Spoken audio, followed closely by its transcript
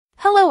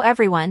Hello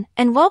everyone,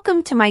 and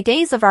welcome to my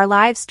Days of Our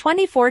Lives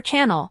 24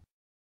 channel.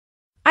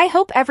 I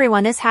hope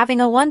everyone is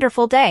having a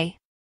wonderful day.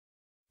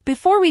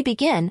 Before we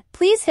begin,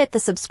 please hit the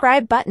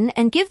subscribe button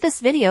and give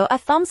this video a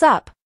thumbs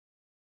up.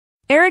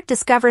 Eric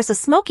discovers a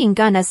smoking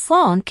gun as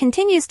Sloane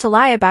continues to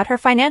lie about her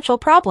financial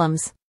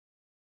problems.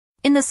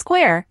 In the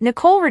square,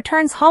 Nicole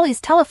returns Holly's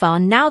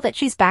telephone now that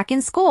she's back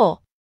in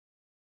school.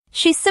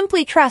 She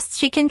simply trusts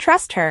she can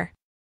trust her.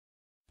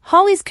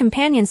 Holly's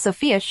companion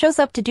Sophia shows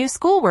up to do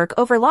schoolwork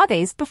over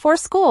lattes before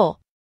school.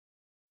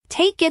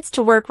 Tate gets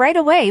to work right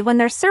away when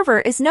their server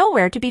is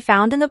nowhere to be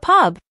found in the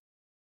pub.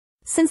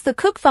 Since the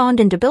cook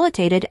phoned and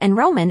debilitated and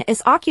Roman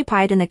is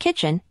occupied in the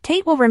kitchen,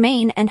 Tate will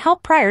remain and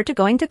help prior to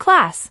going to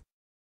class.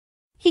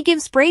 He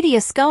gives Brady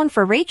a scone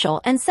for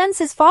Rachel and sends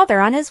his father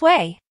on his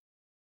way.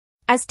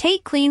 As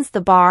Tate cleans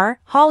the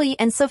bar, Holly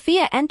and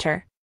Sophia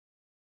enter.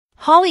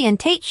 Holly and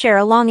Tate share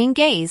a longing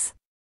gaze.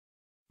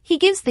 He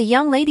gives the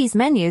young ladies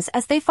menus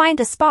as they find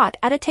a spot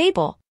at a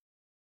table.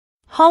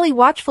 Holly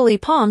watchfully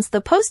palms the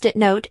post-it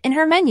note in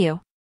her menu.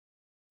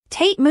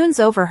 Tate moons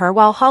over her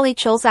while Holly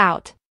chills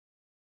out.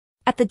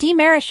 At the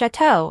Demera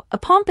Chateau, a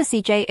pompous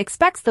EJ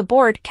expects the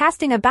board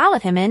casting a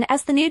ballot him in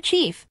as the new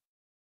chief.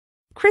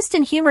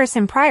 Kristen humors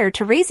him prior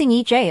to raising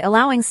EJ,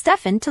 allowing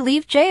Stefan to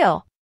leave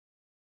jail.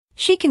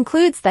 She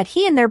concludes that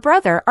he and their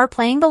brother are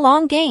playing the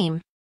long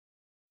game.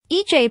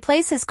 EJ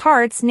plays his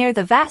cards near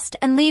the vest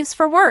and leaves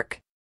for work.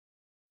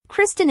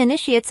 Kristen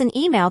initiates an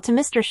email to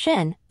Mr.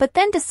 Shin, but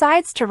then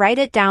decides to write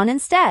it down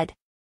instead.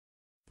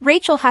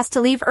 Rachel has to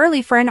leave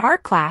early for an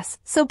art class,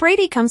 so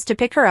Brady comes to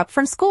pick her up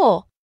from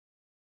school.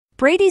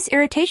 Brady's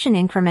irritation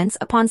increments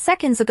upon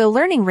seconds ago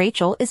learning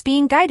Rachel is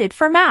being guided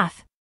for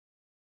math.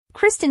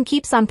 Kristen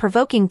keeps on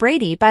provoking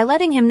Brady by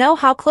letting him know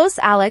how close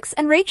Alex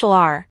and Rachel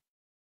are.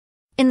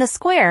 In the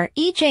square,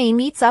 EJ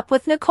meets up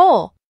with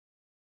Nicole.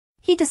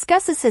 He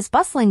discusses his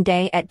bustling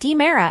day at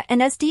Demera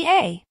and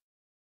SDA.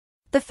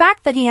 The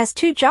fact that he has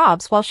two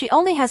jobs while she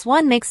only has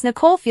one makes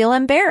Nicole feel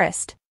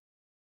embarrassed.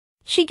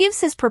 She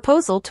gives his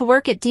proposal to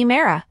work at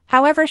Demera,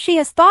 however she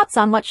has thoughts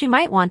on what she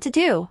might want to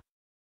do.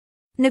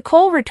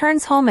 Nicole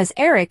returns home as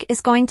Eric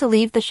is going to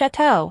leave the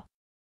chateau.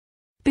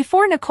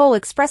 Before Nicole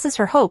expresses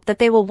her hope that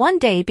they will one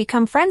day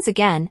become friends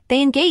again,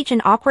 they engage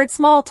in awkward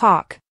small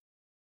talk.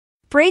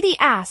 Brady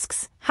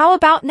asks, "How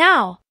about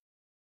now?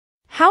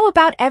 How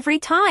about every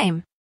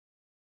time?"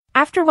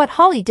 After what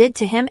Holly did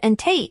to him and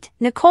Tate,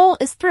 Nicole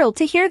is thrilled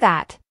to hear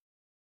that.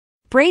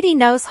 Brady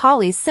knows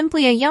Holly's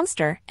simply a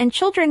youngster and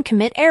children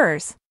commit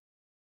errors.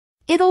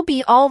 It'll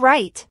be all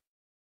right.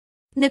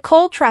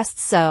 Nicole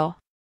trusts so.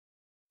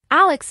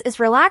 Alex is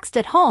relaxed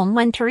at home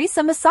when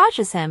Teresa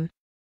massages him.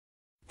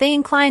 They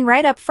incline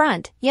right up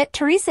front, yet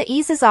Teresa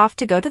eases off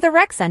to go to the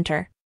rec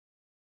center.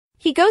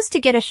 He goes to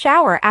get a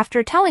shower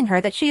after telling her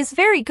that she is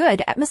very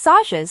good at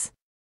massages.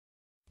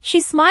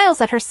 She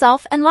smiles at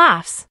herself and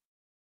laughs.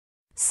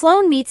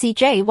 Sloane meets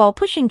EJ while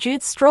pushing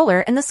Jude's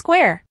stroller in the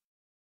square.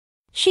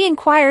 She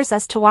inquires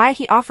as to why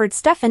he offered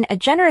Stefan a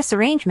generous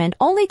arrangement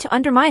only to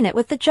undermine it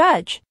with the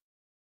judge.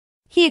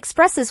 He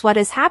expresses what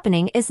is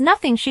happening is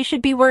nothing she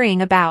should be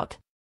worrying about.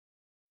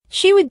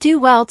 She would do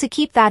well to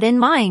keep that in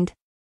mind.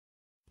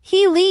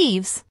 He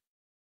leaves.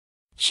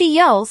 She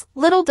yells,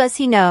 "Little does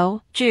he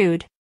know,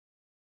 Jude.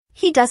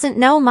 He doesn't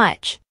know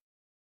much."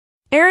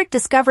 Eric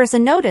discovers a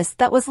notice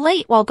that was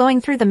late while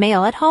going through the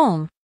mail at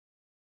home.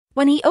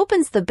 When he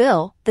opens the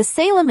bill, the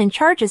Salem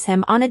charges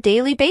him on a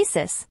daily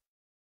basis.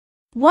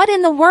 What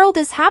in the world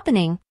is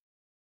happening?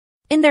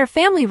 In their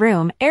family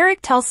room,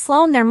 Eric tells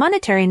Sloane their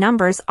monetary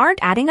numbers aren't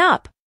adding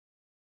up.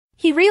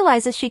 He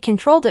realizes she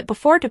controlled it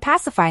before to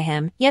pacify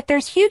him, yet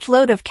there's huge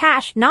load of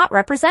cash not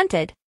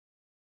represented.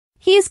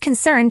 He is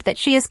concerned that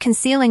she is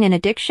concealing an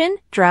addiction,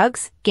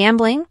 drugs,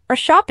 gambling, or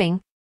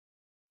shopping,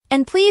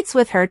 and pleads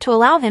with her to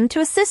allow him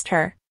to assist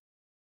her.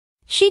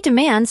 She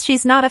demands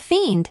she's not a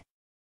fiend.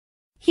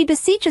 He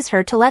beseeches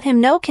her to let him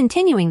know,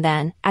 continuing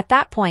then, at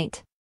that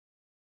point.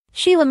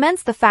 She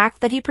laments the fact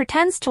that he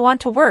pretends to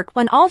want to work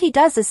when all he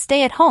does is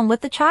stay at home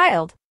with the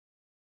child.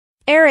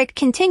 Eric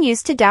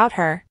continues to doubt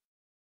her.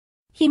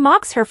 He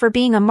mocks her for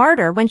being a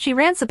martyr when she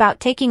rants about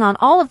taking on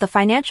all of the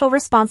financial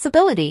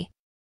responsibility.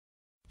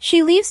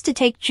 She leaves to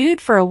take Jude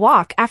for a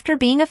walk after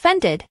being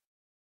offended.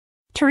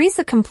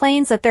 Teresa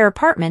complains at their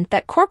apartment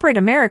that corporate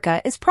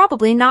America is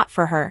probably not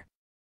for her.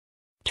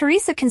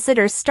 Teresa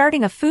considers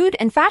starting a food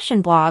and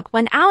fashion blog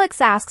when Alex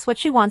asks what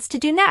she wants to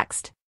do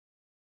next.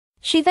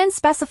 She then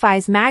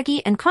specifies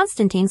Maggie and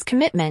Constantine's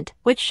commitment,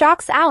 which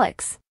shocks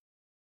Alex.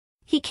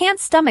 He can't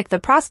stomach the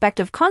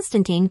prospect of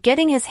Constantine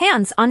getting his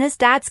hands on his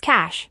dad's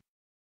cash.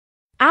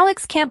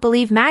 Alex can't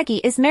believe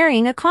Maggie is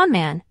marrying a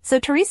conman, so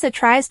Teresa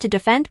tries to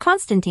defend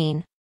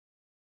Constantine.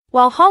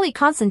 While Holly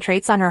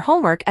concentrates on her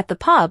homework at the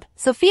pub,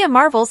 Sophia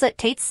marvels at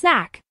Tate's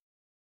snack.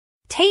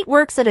 Tate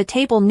works at a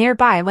table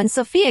nearby when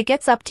Sophia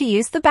gets up to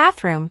use the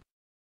bathroom.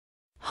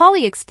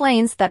 Holly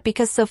explains that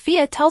because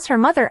Sophia tells her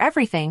mother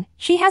everything,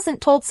 she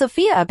hasn't told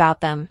Sophia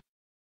about them.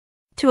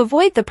 To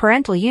avoid the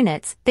parental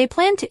units, they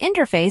plan to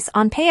interface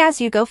on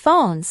pay-as-you-go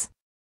phones.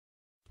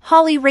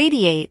 Holly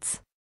radiates.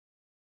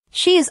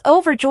 She is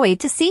overjoyed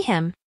to see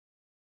him.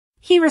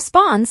 He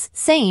responds,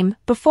 same,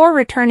 before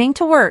returning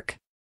to work.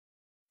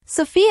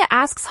 Sophia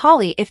asks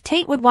Holly if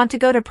Tate would want to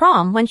go to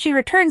prom when she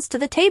returns to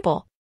the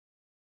table.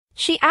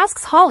 She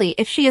asks Holly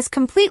if she is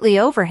completely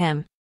over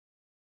him.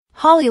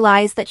 Holly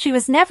lies that she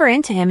was never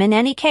into him in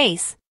any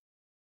case.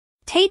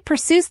 Tate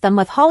pursues them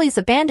with Holly's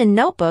abandoned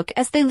notebook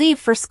as they leave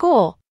for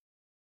school.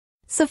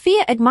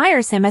 Sophia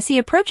admires him as he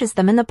approaches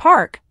them in the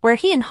park, where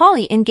he and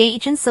Holly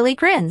engage in silly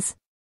grins.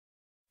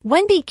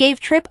 Wendy gave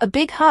Tripp a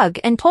big hug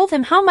and told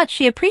him how much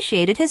she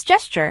appreciated his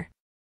gesture.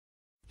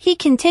 He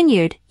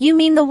continued, "You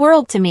mean the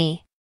world to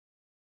me."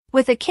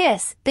 With a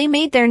kiss, they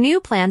made their new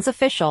plans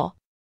official.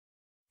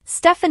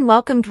 Stefan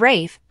welcomed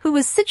Rafe, who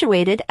was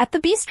situated at the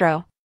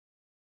bistro.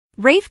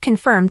 Rafe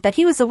confirmed that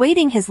he was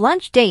awaiting his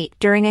lunch date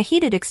during a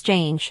heated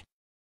exchange.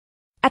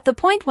 At the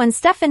point when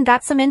Stefan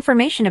got some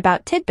information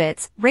about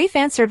tidbits, Rafe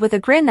answered with a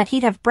grin that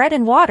he'd have bread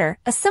and water,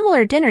 a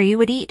similar dinner you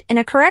would eat in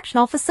a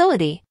correctional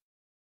facility.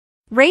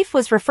 Rafe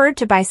was referred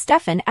to by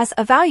Stefan as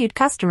a valued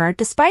customer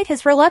despite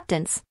his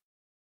reluctance.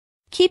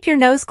 "Keep your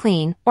nose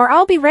clean, or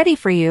I'll be ready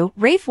for you,"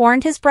 Rafe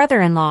warned his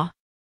brother-in-law.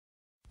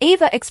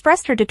 Ava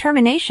expressed her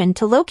determination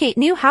to locate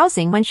new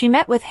housing when she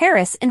met with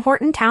Harris in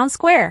Horton Town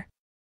Square.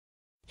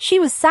 She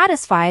was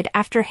satisfied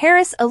after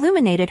Harris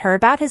illuminated her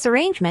about his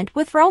arrangement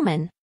with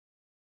Roman.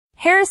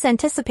 Harris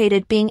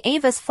anticipated being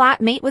Ava's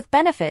flatmate with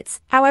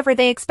benefits, however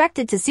they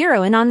expected to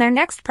zero in on their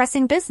next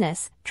pressing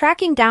business,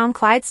 tracking down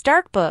Clyde's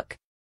dark book.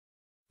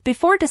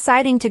 Before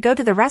deciding to go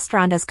to the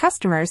restaurant as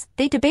customers,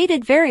 they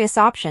debated various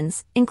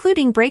options,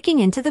 including breaking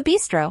into the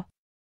bistro.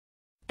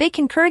 They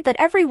concurred that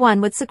everyone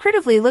would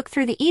secretively look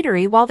through the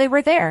eatery while they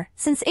were there,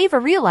 since Ava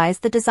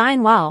realized the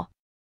design well.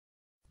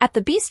 At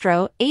the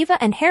bistro, Ava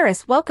and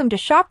Harris welcomed a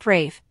shocked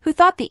Rafe, who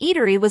thought the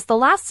eatery was the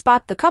last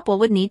spot the couple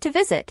would need to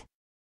visit.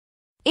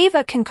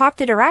 Ava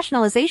concocted a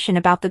rationalization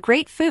about the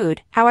great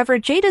food, however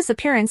Jada's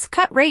appearance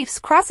cut Rafe's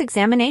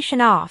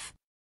cross-examination off.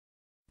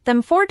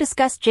 Them four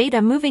discussed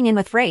Jada moving in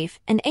with Rafe,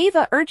 and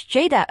Ava urged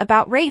Jada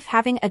about Rafe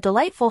having a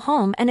delightful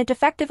home and a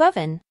defective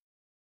oven.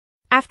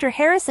 After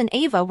Harris and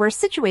Ava were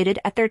situated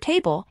at their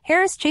table,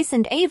 Harris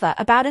chastened Ava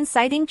about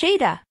inciting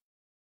Jada.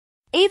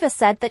 Ava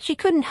said that she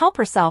couldn't help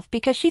herself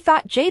because she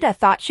thought Jada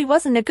thought she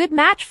wasn't a good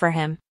match for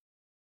him.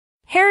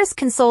 Harris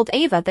consoled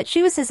Ava that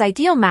she was his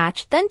ideal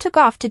match, then took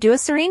off to do a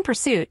serene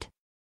pursuit.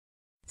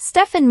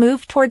 Stefan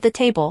moved toward the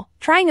table,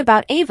 trying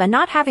about Ava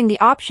not having the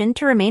option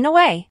to remain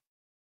away.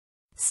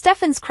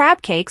 Stefan's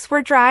crab cakes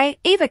were dry,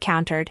 Ava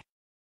countered.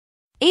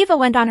 Ava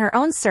went on her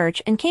own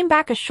search and came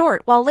back a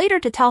short while later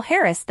to tell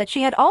Harris that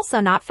she had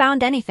also not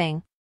found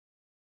anything.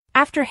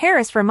 After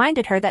Harris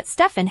reminded her that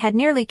Stefan had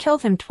nearly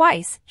killed him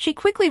twice, she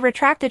quickly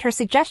retracted her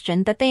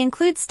suggestion that they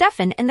include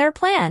Stefan in their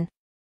plan.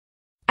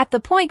 At the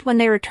point when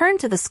they returned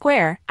to the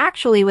square,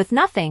 actually with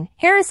nothing,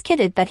 Harris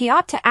kidded that he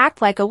ought to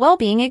act like a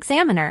well-being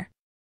examiner.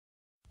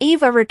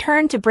 Ava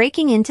returned to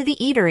breaking into the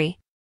eatery.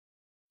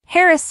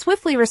 Harris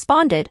swiftly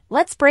responded,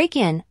 "Let's break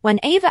in," when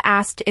Ava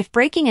asked if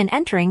breaking and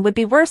entering would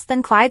be worse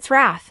than Clyde's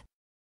wrath.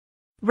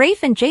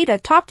 Rafe and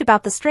Jada talked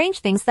about the strange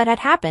things that had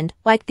happened,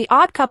 like the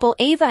odd couple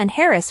Ava and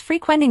Harris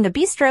frequenting the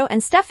bistro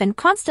and Stefan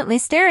constantly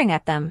staring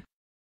at them.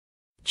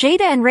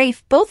 Jada and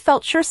Rafe both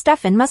felt sure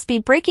Stefan must be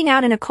breaking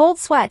out in a cold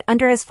sweat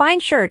under his fine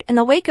shirt in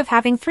the wake of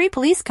having 3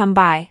 police come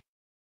by.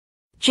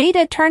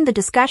 Jada turned the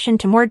discussion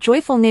to more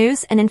joyful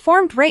news and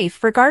informed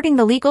Rafe regarding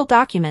the legal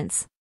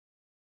documents.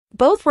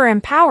 Both were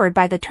empowered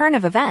by the turn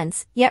of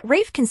events, yet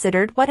Rafe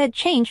considered what had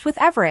changed with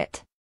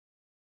Everett.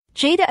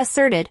 Jada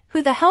asserted,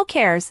 "Who the hell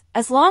cares,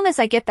 as long as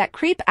I get that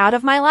creep out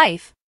of my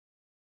life."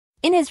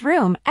 In his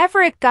room,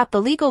 Everett got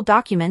the legal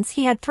documents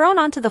he had thrown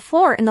onto the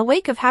floor in the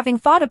wake of having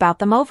thought about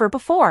them over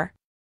before.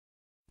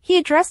 He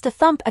addressed a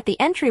thump at the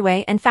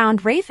entryway and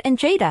found Rafe and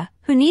Jada,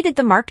 who needed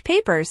the marked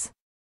papers.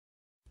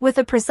 With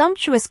a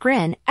presumptuous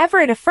grin,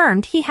 Everett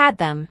affirmed he had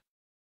them.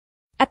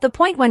 At the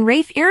point when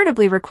Rafe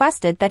irritably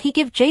requested that he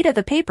give Jada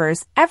the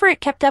papers,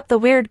 Everett kept up the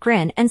weird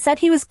grin and said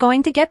he was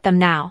going to get them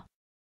now.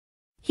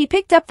 He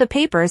picked up the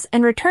papers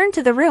and returned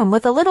to the room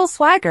with a little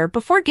swagger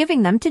before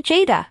giving them to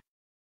Jada.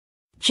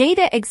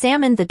 Jada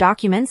examined the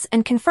documents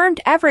and confirmed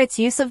Everett's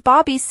use of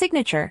Bobby's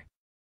signature.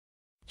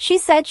 She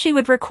said she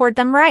would record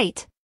them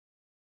right.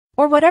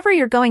 Or whatever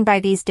you're going by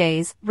these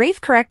days,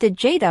 Rafe corrected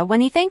Jada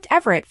when he thanked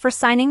Everett for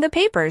signing the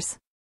papers.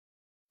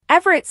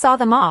 Everett saw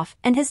them off,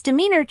 and his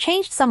demeanor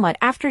changed somewhat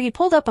after he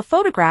pulled up a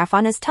photograph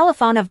on his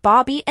telephone of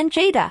Bobby and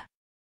Jada.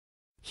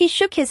 He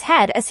shook his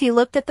head as he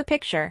looked at the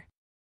picture.